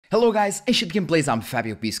Hello guys, Ancient Gameplays, I'm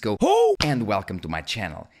Fabio Pisco, and welcome to my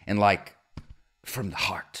channel, and from the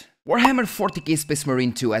heart. Warhammer 40k Space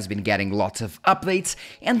Marine 2 has been getting lots of updates,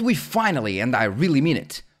 and we finally, and I really mean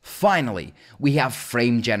it, finally, we have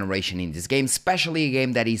frame generation in this game, especially a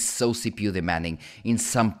game that is so CPU demanding in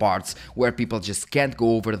some parts where people just can't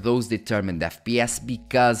go over those determined FPS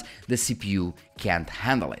because the CPU can't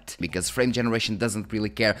handle it. Because frame generation doesn't really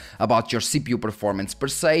care about your CPU performance per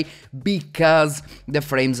se, because the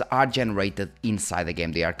frames are generated inside the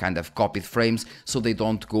game. They are kind of copied frames, so they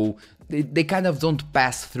don't go... They kind of don't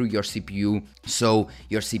pass through your CPU, so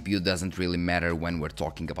your CPU doesn't really matter when we're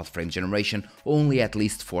talking about frame generation, only at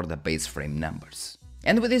least for the base frame numbers.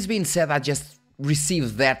 And with this being said, I just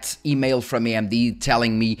received that email from AMD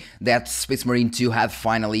telling me that Space Marine 2 had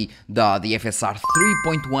finally the FSR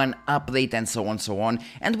 3.1 update and so on.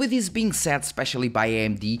 And with this being said, especially by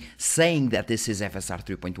AMD saying that this is FSR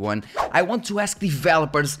 3.1, I want to ask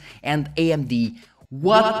developers and AMD,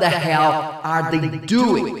 what the hell are they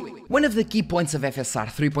doing? One of the key points of FSR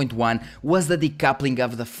 3.1 was the decoupling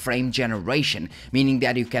of the frame generation, meaning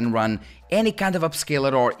that you can run any kind of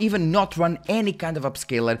upscaler or even not run any kind of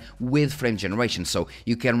upscaler with frame generation. So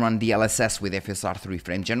you can run DLSS with FSR 3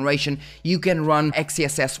 frame generation, you can run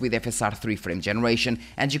XeSS with FSR 3 frame generation,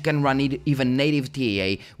 and you can run even native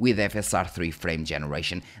TAA with FSR 3 frame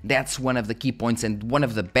generation. That's one of the key points and one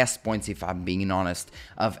of the best points, if I'm being honest,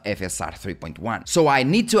 of FSR 3.1. So I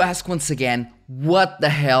need to ask once again, what the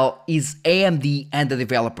hell is AMD and the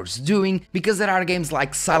developers doing? Because there are games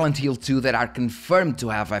like Silent Hill 2 that are confirmed to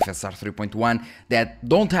have FSR 3.1 that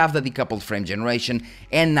don't have the decoupled frame generation,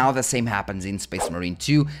 and now the same happens in Space Marine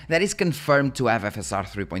 2 that is confirmed to have FSR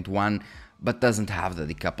 3.1 but doesn't have the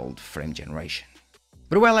decoupled frame generation.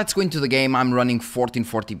 But well, let's go into the game. I'm running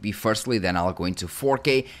 1440p firstly, then I'll go into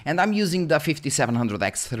 4K, and I'm using the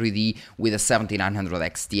 5700X 3D with a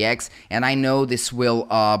 7900X TX, and I know this will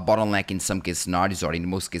bottleneck in some case scenarios, or in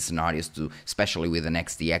most case scenarios too, especially with an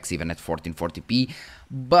XTX even at 1440p,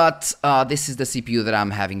 but this is the CPU that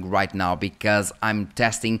I'm having right now because I'm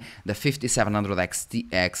testing the 5700X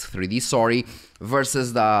TX 3D,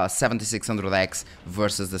 versus the 7600X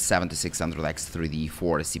versus the 7600X 3D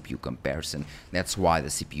for a CPU comparison. That's why the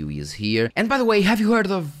CPU is here. And by the way, have you heard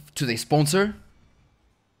of today's sponsor?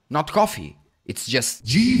 Not coffee. It's just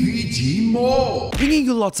GVG Mall, bringing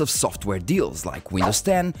you lots of software deals like Windows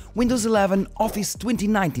 10, Windows 11, Office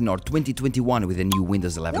 2019 or 2021 with a new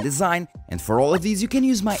Windows 11 design, and for all of these you can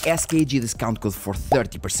use my SKG discount code for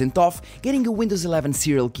 30% off, getting a Windows 11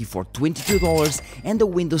 serial key for $22 and a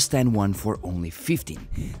Windows 10 one for only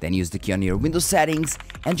 $15. Then use the key on your Windows settings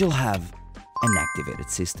and you'll have an activated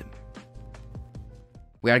system.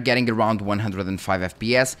 We are getting around 105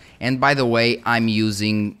 FPS, and by the way, I'm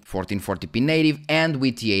using 1440p native and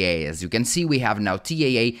with TAA. As you can see, we have now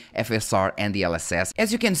TAA, FSR and DLSS.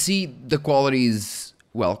 As you can see, the quality is,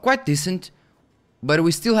 well, quite decent, but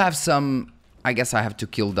we still have some... I guess I have to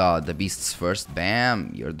kill the beasts first.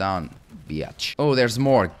 Bam, you're done, biatch. Oh, there's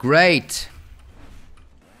more. Great!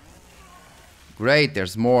 Great,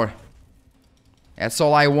 there's more. That's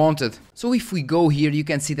all I wanted. So if we go here, you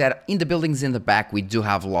can see that in the buildings in the back we do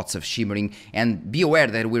have lots of shimmering, and be aware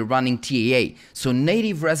that we're running TAA, so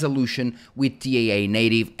native resolution with TAA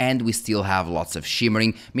native, and we still have lots of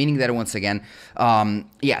shimmering, meaning that once again,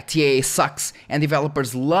 yeah, TAA sucks, and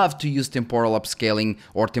developers love to use temporal upscaling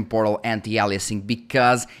or temporal anti-aliasing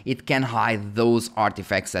because it can hide those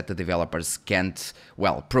artifacts that the developers can't,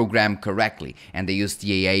 well, program correctly, and they use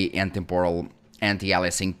TAA and temporal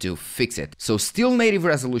anti-aliasing to fix it. So still native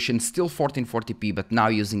resolution, still 1440p, but now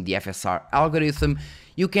using the FSR algorithm,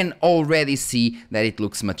 you can already see that it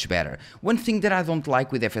looks much better. One thing that I don't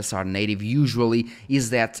like with FSR Native usually is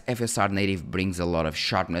that FSR Native brings a lot of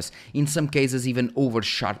sharpness, in some cases even over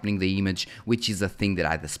sharpening the image, which is a thing that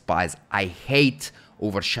I despise. I hate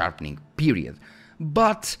over sharpening, period.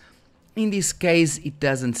 But in this case, it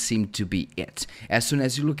doesn't seem to be it. As soon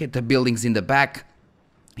as you look at the buildings in the back,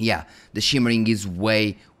 yeah, the shimmering is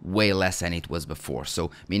way less than it was before, so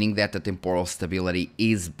meaning that the temporal stability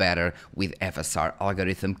is better with FSR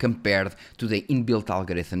algorithm compared to the inbuilt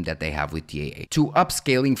algorithm that they have with TAA. To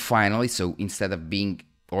upscaling finally, so instead of being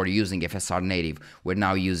or using FSR native, we're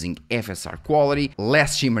now using FSR quality,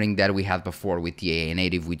 less shimmering than we had before with TAA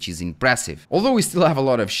native, which is impressive. Although we still have a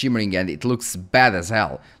lot of shimmering and it looks bad as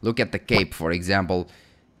hell. Look at the cape, for example.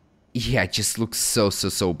 Yeah, it just looks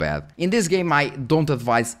so bad. In this game, I don't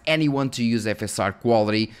advise anyone to use FSR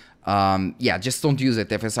quality. Yeah, just don't use it,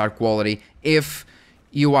 FSR quality, if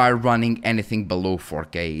you are running anything below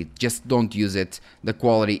 4K. Just don't use it. The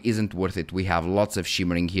quality isn't worth it. We have lots of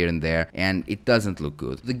shimmering here and there, and it doesn't look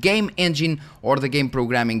good. The game engine or the game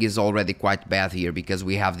programming is already quite bad here because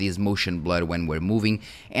we have this motion blur when we're moving,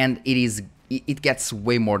 and it gets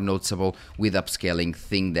way more noticeable with upscaling,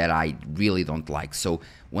 thing that I really don't like. So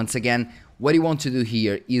once again, what you want to do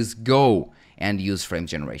here is go and use frame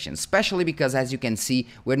generation, especially because, as you can see,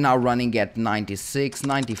 we're now running at 96,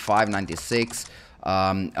 95, 96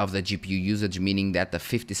 of the GPU usage, meaning that the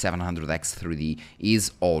 5700X 3D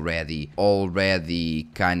is already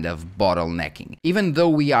kind of bottlenecking. Even though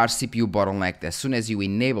we are CPU bottlenecked, as soon as you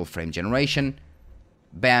enable frame generation,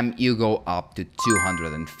 bam, you go up to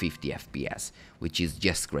 250 FPS, which is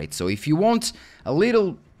just great. So if you want a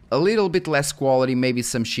little bit less quality, maybe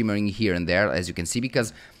some shimmering here and there, as you can see,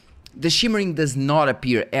 because the shimmering does not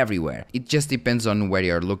appear everywhere. It just depends on where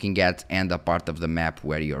you're looking at and the part of the map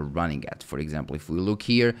where you're running at. For example, if we look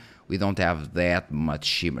here, we don't have that much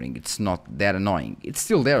shimmering. It's not that annoying. It's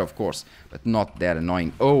still there, of course, but not that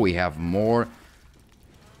annoying. Oh, we have more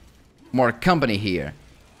company here.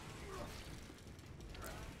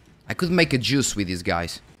 I could make a juice with these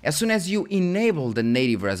guys. As soon as you enable the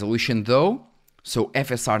native resolution though, so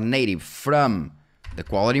FSR Native from the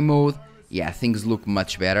quality mode, yeah, things look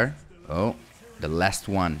much better. Oh, the last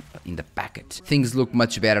one in the packet. Things look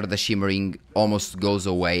much better, the shimmering almost goes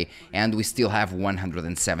away, and we still have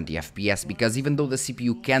 170 FPS, because even though the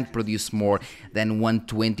CPU can't produce more than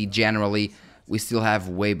 120 generally, we still have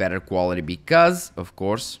way better quality because, of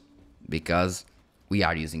course, because we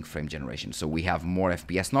are using frame generation. So we have more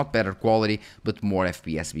FPS, not better quality, but more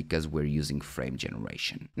FPS because we're using frame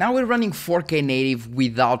generation. Now we're running 4K native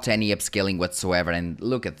without any upscaling whatsoever, and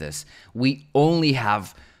look at this. We only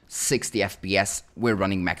have 60 FPS. We're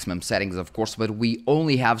running maximum settings, of course, but we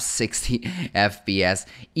only have 60 FPS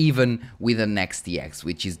even with an XTX,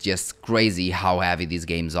 which is just crazy how heavy these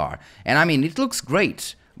games are. And I mean, it looks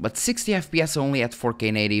great, but 60 FPS only at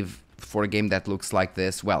 4K native for a game that looks like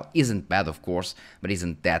this, well, isn't bad, of course, but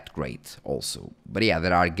isn't that great also. But yeah,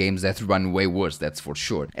 there are games that run way worse, that's for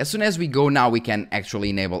sure. As soon as we go now, we can actually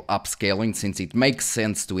enable upscaling, since it makes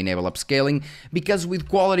sense to enable upscaling, because with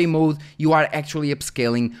quality mode, you are actually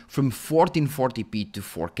upscaling from 1440p to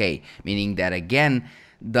 4K, meaning that again,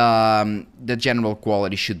 the general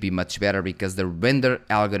quality should be much better because the render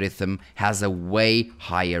algorithm has a way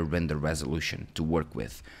higher render resolution to work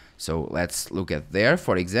with. So let's look at there,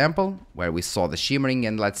 for example, where we saw the shimmering,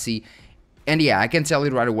 and let's see. And yeah, I can tell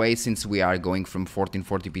you right away, since we are going from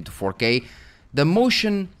 1440p to 4K, the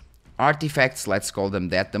motion artifacts, let's call them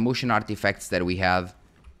that, the motion artifacts that we have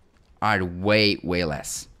are way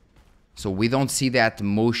less. So we don't see that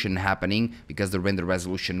motion happening because the render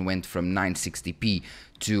resolution went from 960p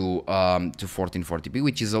to 1440p,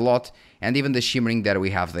 which is a lot. And even the shimmering that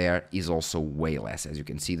we have there is also way less. As you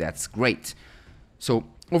can see, that's great. So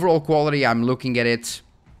overall quality, I'm looking at it,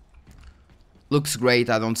 looks great.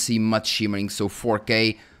 I don't see much shimmering. So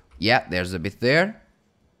 4K, yeah, there's a bit there.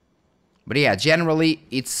 But yeah, generally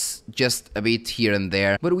it's just a bit here and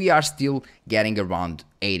there, but we are still getting around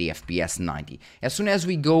 80 FPS, 90. As soon as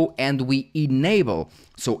we go and we enable,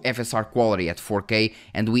 so FSR quality at 4K,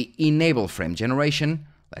 and we enable frame generation,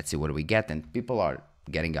 let's see what we get. And people are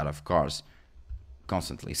getting out of cars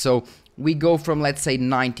constantly. So we go from, let's say,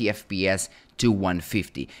 90 FPS to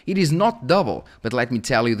 150. It is not double, but let me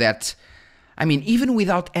tell you that, I mean, even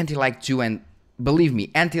without Anti-Lag 2, and believe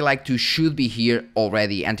me, Anti-Lag 2 should be here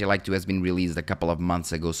already. Anti-Lag 2 has been released a couple of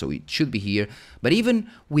months ago, so it should be here. But even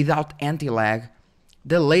without Anti-Lag,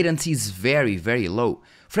 the latency is very low.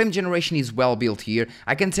 Frame generation is well built here.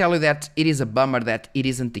 I can tell you that it is a bummer that it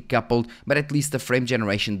isn't decoupled, but at least the frame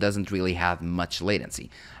generation doesn't really have much latency.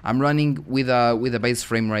 I'm running with a base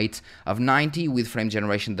frame rate of 90. With frame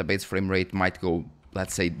generation, the base frame rate might go,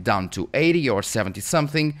 let's say, down to 80 or 70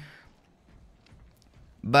 something.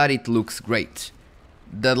 But it looks great.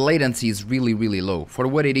 The latency is really low. For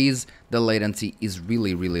what it is, the latency is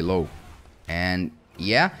really low. And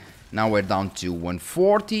yeah, now we're down to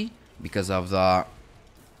 140 because of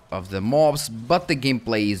the mobs, but the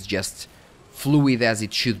gameplay is just fluid as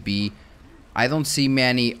it should be. I don't see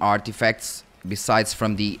many artifacts besides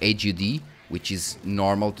from the HUD, which is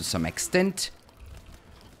normal to some extent.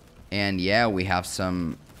 And yeah, we have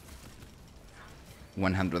some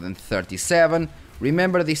 137.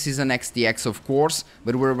 Remember, this is an XTX, of course,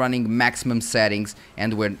 but we're running maximum settings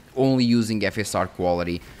and we're only using FSR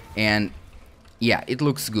quality. And yeah, it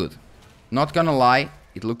looks good. Not gonna lie,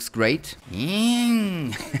 It looks great.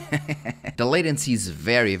 The latency is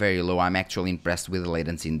very, very low. I'm actually impressed with the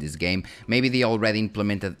latency in this game. Maybe they already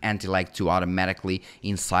implemented anti-lag 2 automatically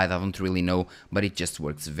inside, I don't really know, but it just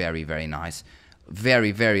works very, very nice.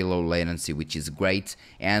 Very, very low latency, which is great,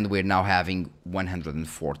 and we're now having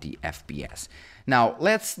 140 FPS. Now,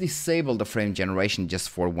 let's disable the frame generation just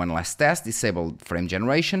for one last test. Disable frame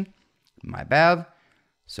generation. My bad.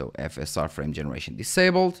 So, FSR frame generation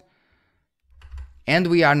disabled. And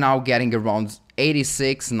we are now getting around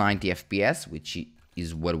 86, 90 FPS, which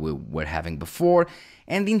is what we were having before.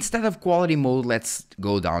 And instead of quality mode, let's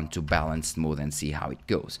go down to balanced mode and see how it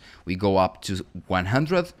goes. We go up to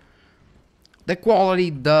 100. The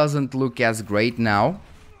quality doesn't look as great now.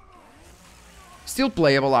 Still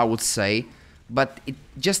playable, I would say, but it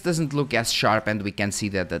just doesn't look as sharp, and we can see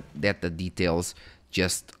that the details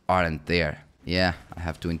just aren't there. Yeah, I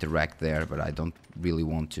have to interact there, but I don't really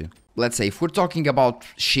want to. Let's say, if we're talking about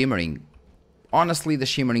shimmering, honestly, the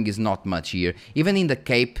shimmering is not much here. Even in the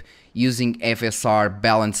cape, using FSR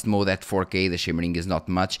balanced mode at 4K, the shimmering is not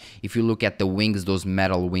much. If you look at the wings, those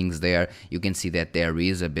metal wings there, you can see that there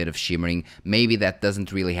is a bit of shimmering. Maybe that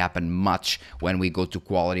doesn't really happen much when we go to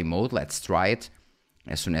quality mode. Let's try it.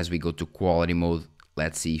 As soon as we go to quality mode,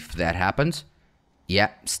 let's see if that happens.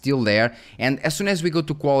 Yeah, still there. And as soon as we go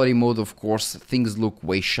to quality mode, of course, things look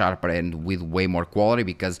way sharper and with way more quality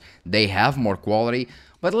because they have more quality.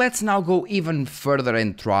 But let's now go even further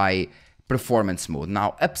and try performance mode.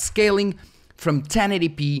 Now, upscaling from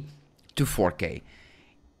 1080p to 4K.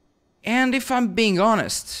 And if I'm being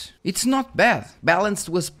honest, it's not bad. Balanced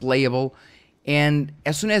was playable. And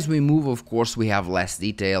as soon as we move, of course, we have less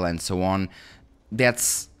detail and so on.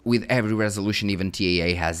 That's with every resolution, even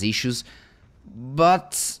TAA has issues.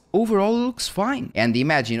 But overall it looks fine. And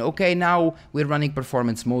imagine, okay, now we're running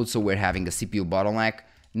performance mode, so we're having a CPU bottleneck.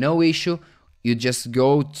 No issue. You just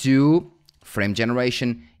go to frame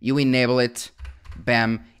generation, you enable it,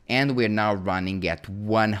 bam, and we're now running at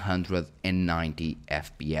 190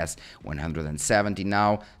 FPS, 170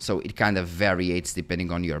 now, so it kind of varies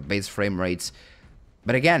depending on your base frame rates.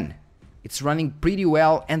 But again, it's running pretty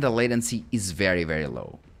well, and the latency is very, very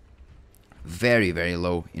low. Very, very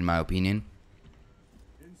low, in my opinion.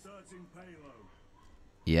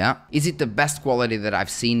 Yeah. Is it the best quality that I've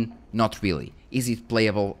seen? Not really. Is it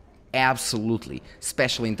playable? Absolutely.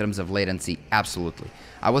 Especially in terms of latency, absolutely.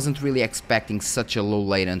 I wasn't really expecting such a low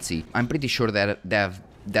latency. I'm pretty sure that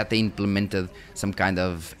they implemented some kind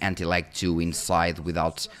of anti-lag 2 inside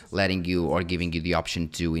without letting you or giving you the option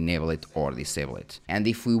to enable it or disable it. And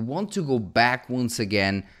if we want to go back once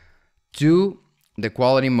again to the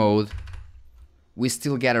quality mode, we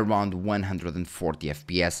still get around 140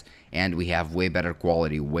 FPS, and we have way better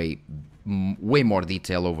quality, way more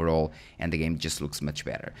detail overall, and the game just looks much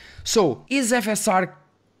better. So, is FSR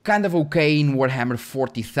kind of okay in Warhammer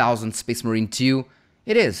 40,000 Space Marine 2?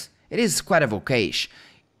 It is. It is quite of okay-ish.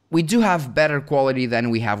 We do have better quality than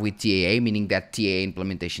we have with TAA, meaning that TAA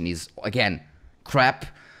implementation is, again, crap.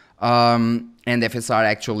 And FSR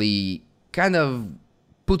actually kind of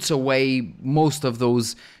puts away most of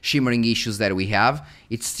those shimmering issues that we have.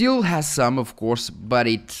 It still has some, of course, but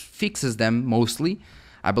it fixes them mostly.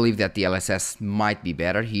 I believe that the LSS might be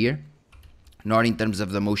better here. Not in terms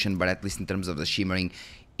of the motion, but at least in terms of the shimmering,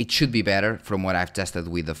 it should be better from what I've tested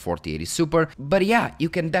with the 4080 Super. But yeah, you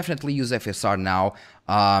can definitely use FSR now,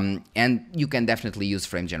 and you can definitely use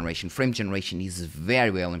frame generation. Frame generation is very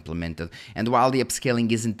well implemented, and while the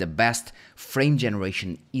upscaling isn't the best, frame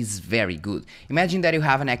generation is very good. Imagine that you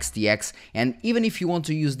have an XTX, and even if you want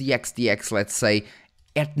to use the XTX, let's say,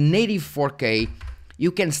 at native 4K, you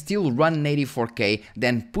can still run native 4K,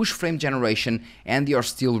 then push frame generation, and you're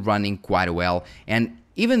still running quite well. And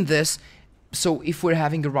even this, so if we're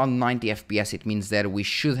having around 90 FPS, it means that we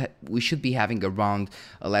should be having around,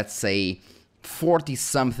 let's say, 40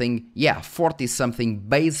 something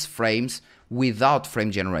base frames without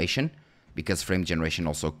frame generation, because frame generation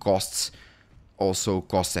also costs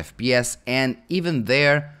FPS, and even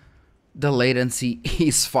there, the latency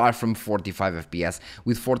is far from 45 FPS.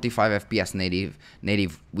 With 45 FPS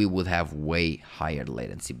native, we would have way higher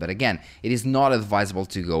latency. But again, it is not advisable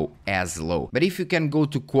to go as low. But if you can go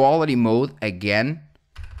to quality mode, again,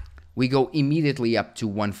 we go immediately up to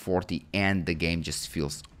 140 and the game just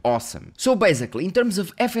feels awesome. So basically, in terms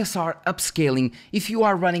of FSR upscaling, if you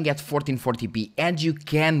are running at 1440p and you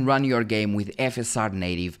can run your game with FSR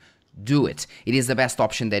Native, do it. It is the best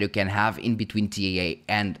option that you can have in between TAA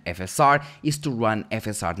and FSR, is to run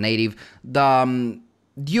FSR Native.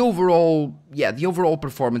 The overall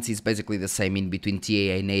performance is basically the same in between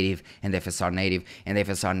TAA Native and FSR Native, and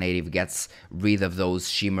FSR Native gets rid of those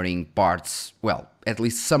shimmering parts, well, at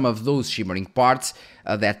least some of those shimmering parts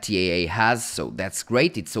that TAA has, so that's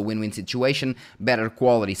great. It's a win-win situation, better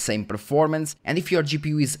quality, same performance, and if your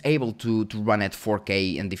GPU is able to run at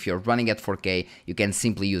 4K, and if you're running at 4K, you can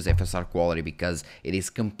simply use FSR quality because it is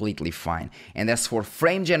completely fine. And as for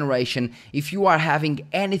frame generation, if you are having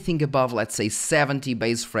anything above, let's say 70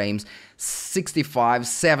 base frames, 65,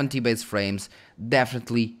 70 base frames,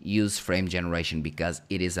 definitely use frame generation because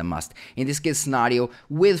it is a must. In this case scenario,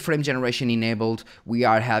 with frame generation enabled, we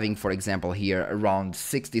are having, for example, here around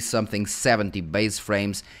 60 something, 70 base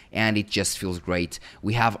frames, and it just feels great.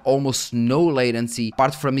 We have almost no latency,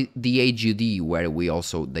 apart from the HUD, where we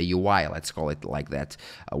also, the UI, let's call it like that,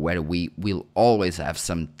 where we will always have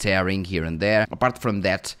some tearing here and there. Apart from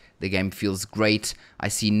that, the game feels great. I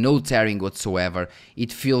see no tearing whatsoever.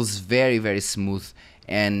 It feels very, very smooth,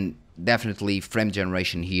 and definitely frame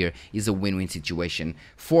generation here is a win-win situation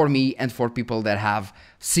for me, and for people that have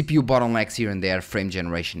CPU bottlenecks here and there. Frame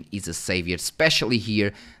generation is a savior, especially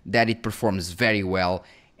here that it performs very well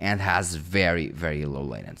and has very, very low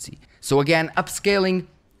latency. So again, upscaling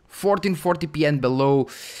 1440p and below,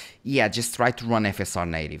 yeah, just try to run FSR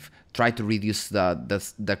native. Try to reduce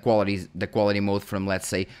the quality mode from, let's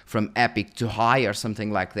say, from epic to high or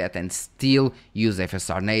something like that, and still use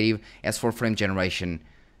FSR native. As for frame generation,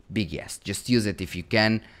 big yes, just use it if you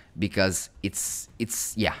can, because it's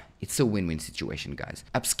a win-win situation, guys.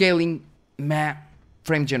 Upscaling, meh.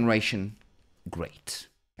 Frame generation, great.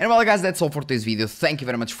 And well, guys, that's all for today's video. Thank you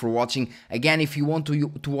very much for watching. Again, if you want to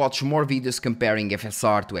watch more videos comparing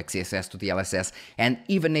FSR to XeSS to DLSS and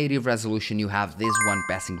even native resolution, you have this one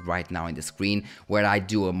passing right now in the screen, where I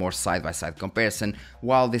do a more side-by-side comparison,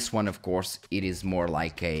 while this one, of course, it is more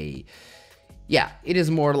like a,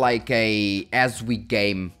 as we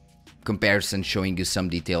game comparison, showing you some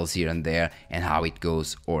details here and there and how it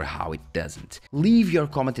goes or how it doesn't. Leave your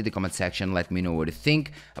comment in the comment section. Let me know what you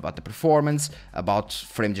think about the performance, about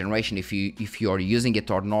frame generation, if you are using it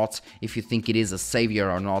or not, if you think it is a savior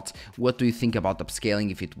or not. What do you think about upscaling,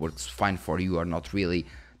 if it works fine for you or not really?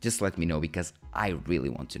 Just let me know, because I really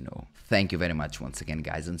want to know. Thank you very much once again,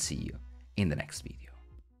 guys, and see you in the next video.